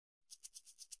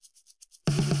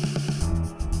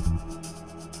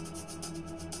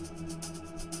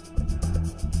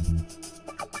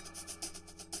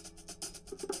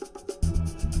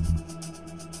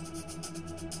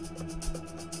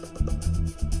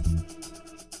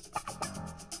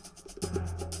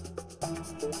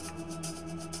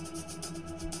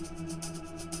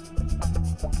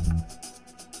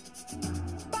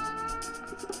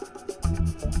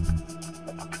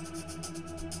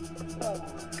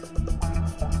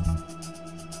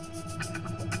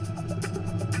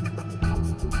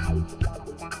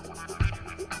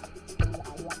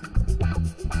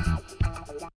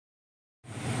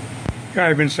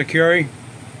Ivan Securi.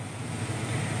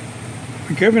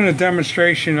 I'm giving a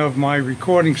demonstration of my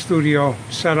recording studio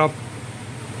setup.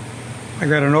 I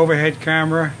got an overhead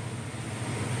camera,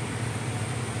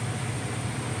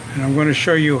 and I'm going to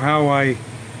show you how I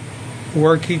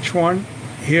work each one.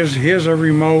 Here's a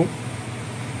remote.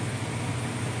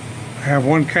 I have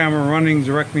one camera running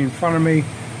directly in front of me.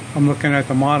 I'm looking at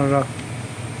the monitor.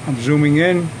 I'm zooming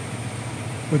in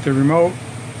with the remote,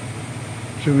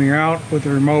 zooming out with the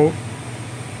remote.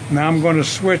 Now I'm going to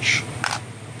switch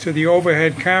to the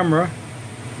overhead camera.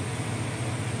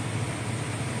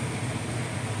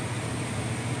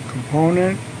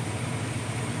 Component,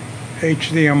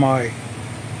 HDMI.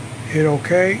 Hit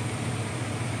OK.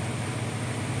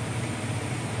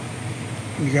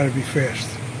 You got to be fast.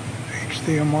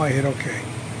 HDMI, hit OK.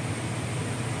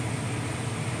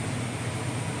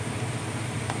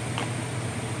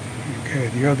 Okay,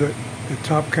 the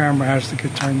top camera has to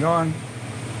get turned on.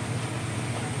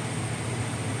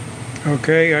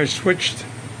 Okay, I switched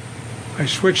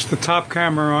the top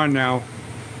camera on now.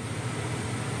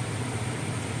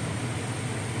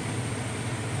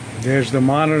 There's the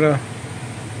monitor.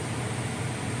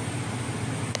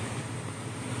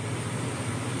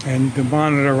 And the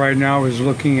monitor right now is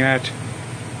looking at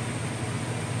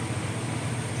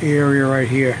the area right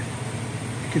here.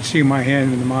 You can see my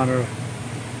hand in the monitor.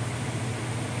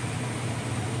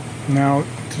 Now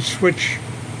to switch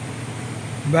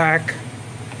back,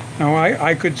 now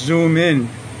I could zoom in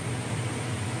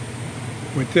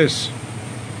with this.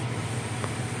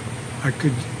 I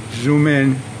could zoom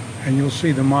in and you'll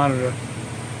see the monitor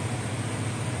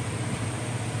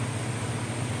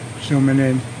zooming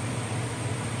in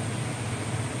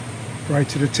right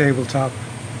to the tabletop.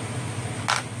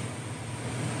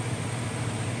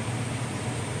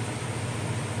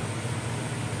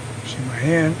 See my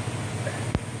hand.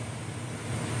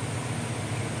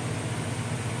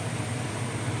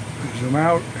 Zoom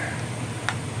out.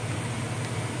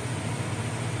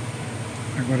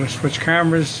 I'm going to switch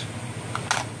cameras.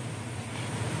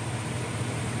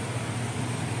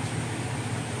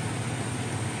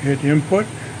 Hit input.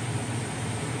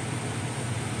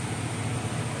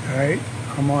 Alright,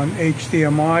 I'm on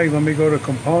HDMI. Let me go to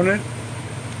component.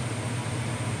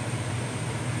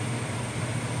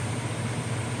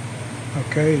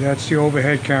 Okay, that's the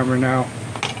overhead camera now.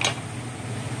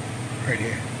 Right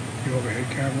here, the overhead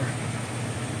camera.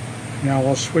 Now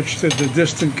I'll switch to the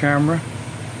distant camera.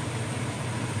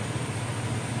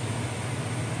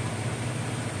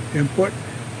 Input.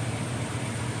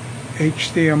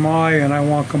 HDMI, and I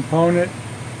want component.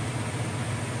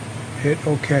 Hit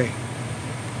OK.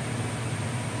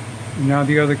 Now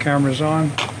the other camera's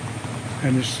on,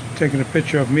 and it's taking a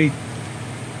picture of me.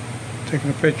 Taking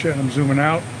a picture, and I'm zooming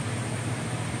out.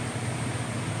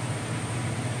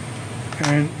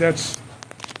 And that's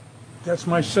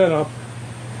my setup.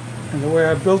 And the way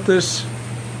I built this,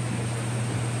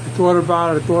 I thought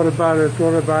about it,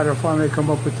 finally come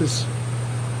up with this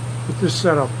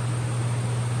setup.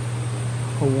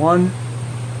 A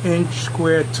 1-inch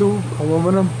square tube,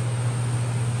 aluminum,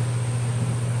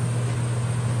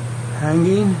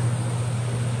 hanging,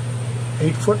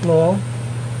 8 foot long.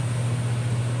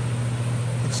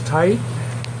 It's tight,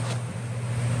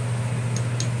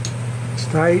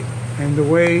 and the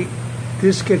way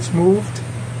this gets moved,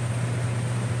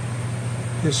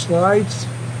 this slides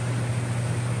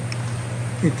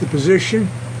into position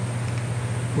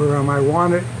where I might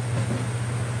want it.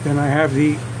 Then I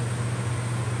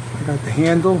got the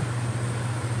handle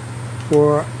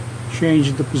for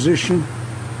changing the position.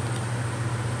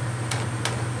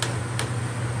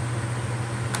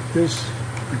 This,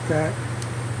 like that.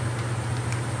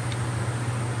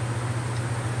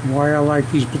 And why I like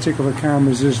these particular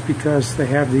cameras is because they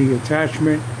have the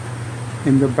attachment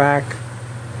in the back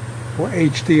for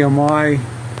HDMI.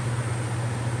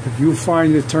 If you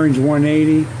find it turns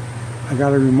 180, I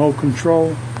got a remote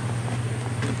control.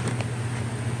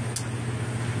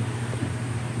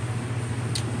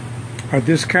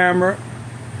 This camera,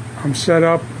 I'm set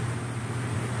up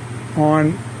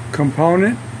on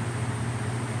component.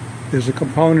 There's a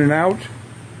component out,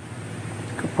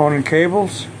 component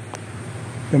cables.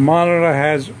 The monitor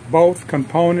has both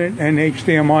component and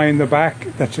HDMI in the back.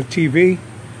 That's a TV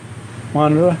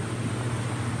monitor.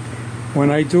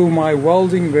 When I do my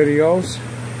welding videos,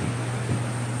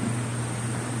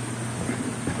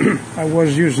 I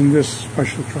was using this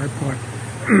special tripod.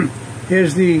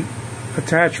 Here's the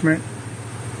attachment.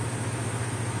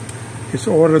 It's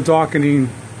auto darkening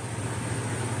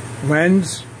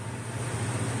lens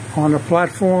on a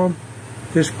platform.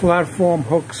 This platform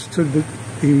hooks to the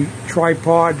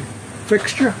tripod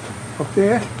fixture up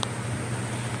there.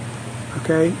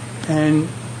 Okay, and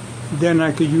then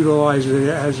I could utilize it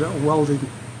as a welding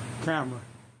camera.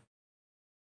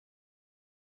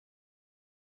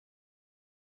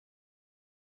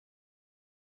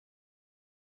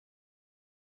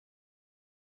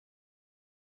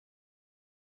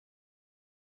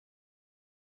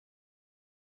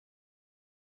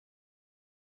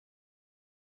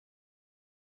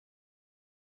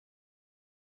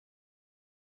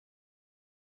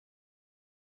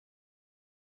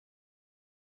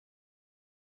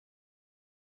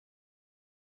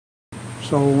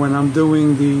 So when I'm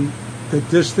doing the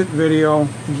distant video,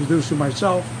 introducing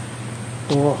myself,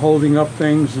 or holding up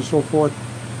things and so forth,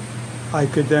 I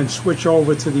could then switch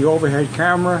over to the overhead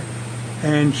camera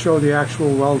and show the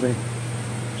actual welding.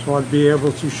 So I'd be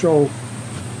able to show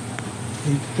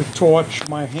the torch,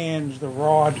 my hands, the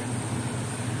rod,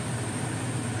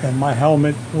 and my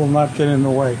helmet will not get in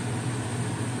the way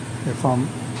if I'm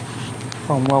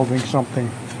welding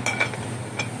something.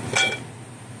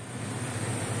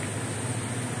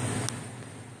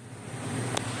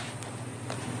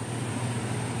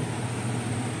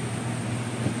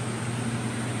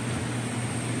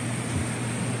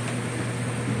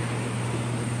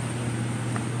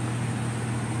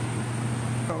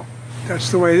 That's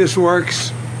the way this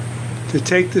works. To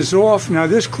take this off, now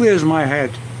this clears my head.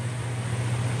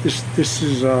 This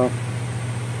is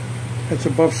that's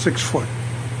above 6 foot,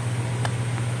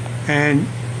 and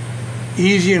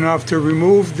easy enough to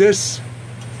remove this.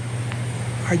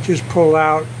 I just pull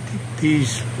out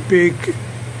these big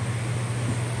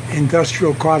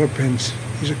industrial cotter pins.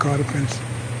 These are cotter pins,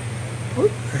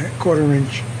 1/4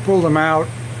 inch. Pull them out.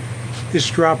 This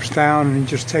drops down, and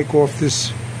just take off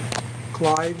this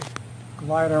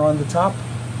glider on the top.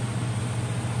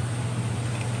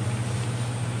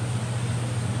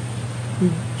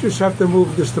 You just have to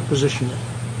move this to position it.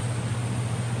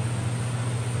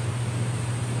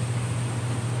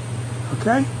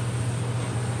 Okay?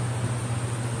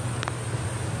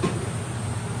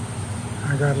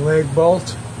 I got a leg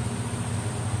bolt,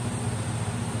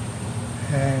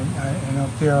 and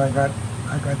up there I got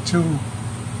 2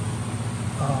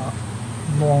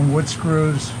 long wood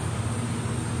screws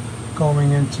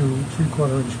going into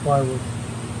 3/4 inch plywood.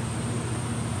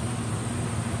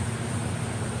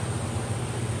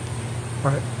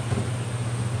 But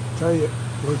I tell you,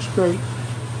 looks great.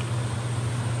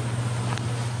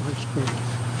 Looks great.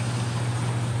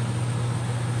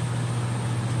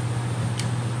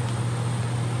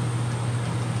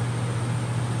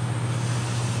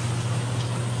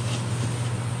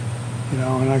 You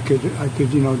know, and I could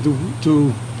you know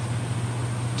do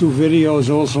videos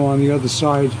also on the other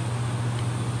side.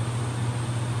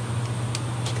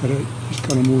 Just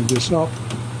gotta move this up.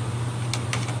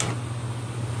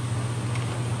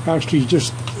 Actually,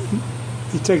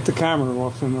 you take the camera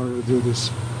off in order to do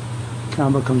this. The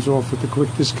camera comes off with a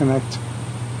quick disconnect.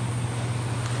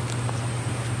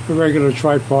 A regular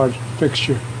tripod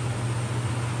fixture.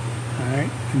 Alright,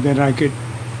 and then I could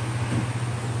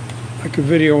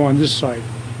video on this side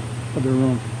of the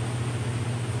room.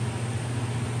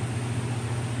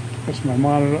 That's my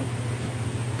monitor.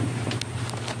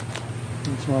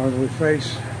 That's my ugly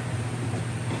face.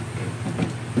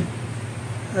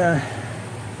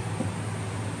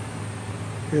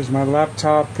 Here's my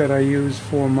laptop that I use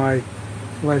for my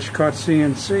flesh cut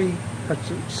CNC.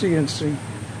 That's a CNC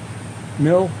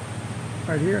mill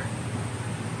right here.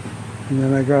 And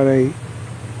then I got a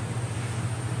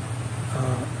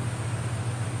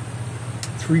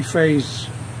 3-phase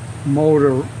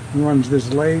motor runs this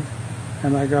lathe,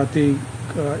 and I got the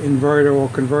inverter or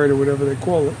converter, whatever they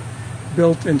call it,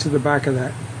 built into the back of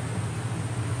that.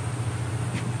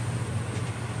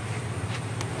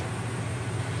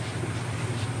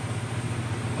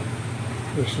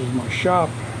 This is my shop.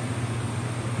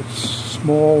 It's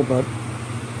small, but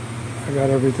I got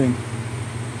everything.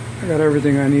 I got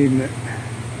everything I need in it.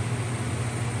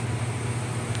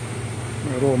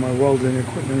 I got all my welding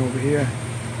equipment over here.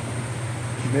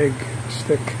 MIG,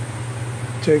 stick,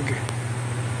 TIG,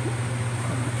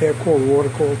 air cooled, water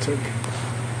cooled TIG.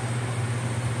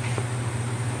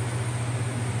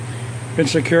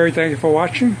 Vince Security, thank you for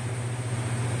watching.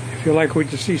 If you like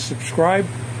what you see, subscribe.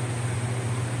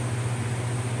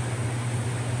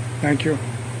 Thank you.